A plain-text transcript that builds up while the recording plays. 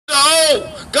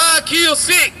No, God kills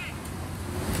sick.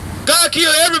 God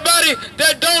kills everybody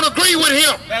that don't agree with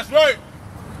him. That's right.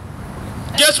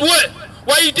 Guess what?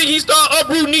 Why you think he start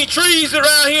uprooting these trees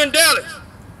around here in Dallas?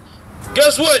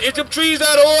 Guess what? If them trees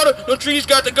out of order, them trees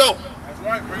got to go. That's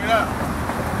right, bring it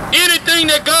out. Anything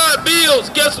that God builds,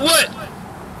 guess what?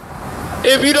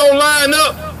 If you don't line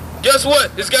up, guess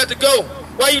what? It's got to go.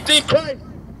 Why you think Christ?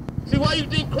 See, why you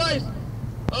think Christ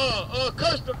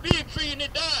cursed the fig tree and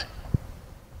it died?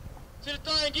 See, the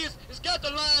thing is, it's got to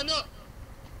line up.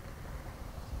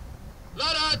 A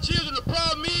lot of our children, the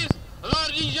problem is, a lot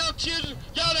of these young children,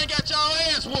 y'all ain't got y'all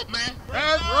ass whooped, man.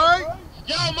 That's right.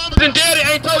 Y'all mamas and daddy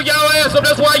ain't told y'all ass up.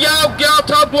 That's why y'all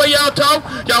talk the way y'all talk.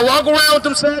 Y'all walk around with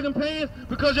them sagging pants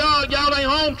because y'all ain't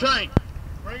home trained.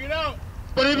 Bring it out.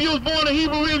 But if you was born in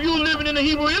Hebrew, if you was living in the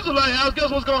Hebrew Israelite house,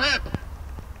 guess what's gonna happen?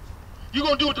 You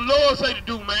gonna do what the Lord say to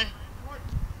do, man.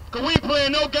 Cause we ain't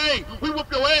playing no game. We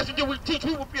whoop your ass and then we teach.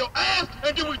 We whoop your ass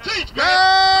and then we teach, man.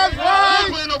 That's right. We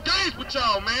ain't playing no games with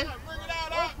y'all, man. Bring it out.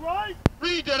 That's right.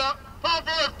 Read that up.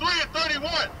 Proverbs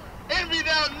 3:31. Envy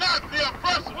thou not the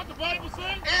oppressor. What the Bible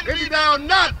say? Envy thou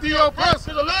not the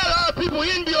oppressor. A lot of our people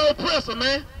envy the oppressor,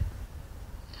 man.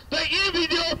 They envy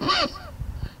the oppressor.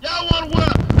 Y'all want to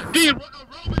wear these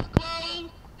Roman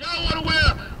clothes. Y'all want to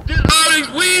wear all these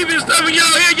weaves and stuff, and y'all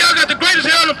here, y'all got the greatest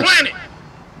hair on the planet.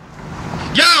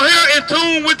 Y'all hair in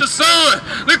tune with the sun.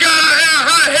 Look how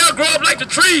our hair grow up like the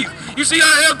trees. You see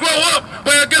our hair grow up,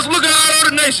 but I guess look at all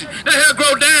other nations. Their hair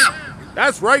grow down.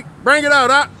 That's right. Bring it out,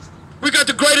 Doc. We got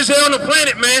the greatest hair on the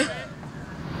planet, man.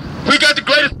 We got the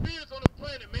greatest beards on the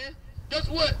planet, man. Guess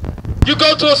what? You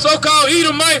go to a so-called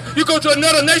Edomite, you go to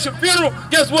another nation funeral,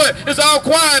 guess what? It's all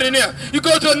quiet in there. You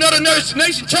go to another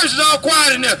nation church, it's all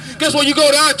quiet in there. Guess what? You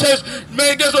go to our church,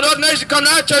 man, guess what? Other nation come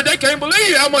to our church, they can't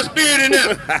believe how much spirit in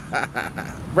there.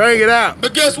 Bring it out.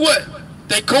 But guess what?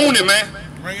 They cooning, man.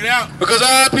 Bring it out. Because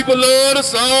our people love the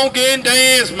song and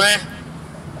dance, man.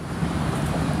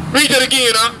 Read that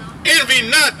again, huh? Envy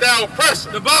not thou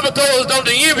oppressor. The Bible told us don't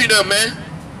to envy them, man.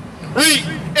 Read.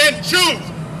 And choose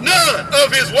none of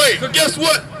his ways. So guess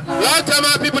what? A lot of times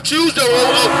our people choose the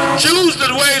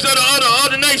ways of the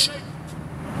other nation.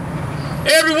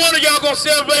 Every one of y'all gonna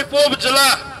celebrate 4th of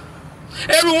July.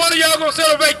 Every one of y'all gonna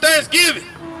celebrate Thanksgiving.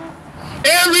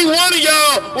 Every one of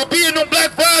y'all will be in them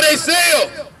Black Friday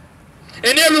sales.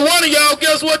 And every one of y'all,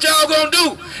 guess what y'all gonna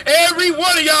do? Every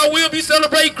one of y'all will be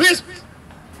celebrating Christmas.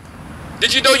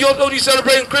 Did you know you're supposed to be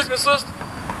celebrating Christmas, sister?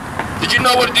 Do you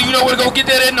know where to go get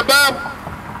that in the Bible?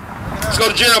 Let's go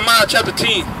to Jeremiah chapter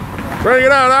 10. Bring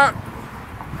it out, Doc.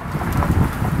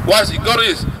 Watch this. Go to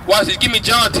this. Watch this. Give me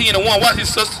John 10:1. Watch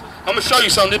this, sister. I'm going to show you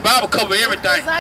something. This Bible covers everything.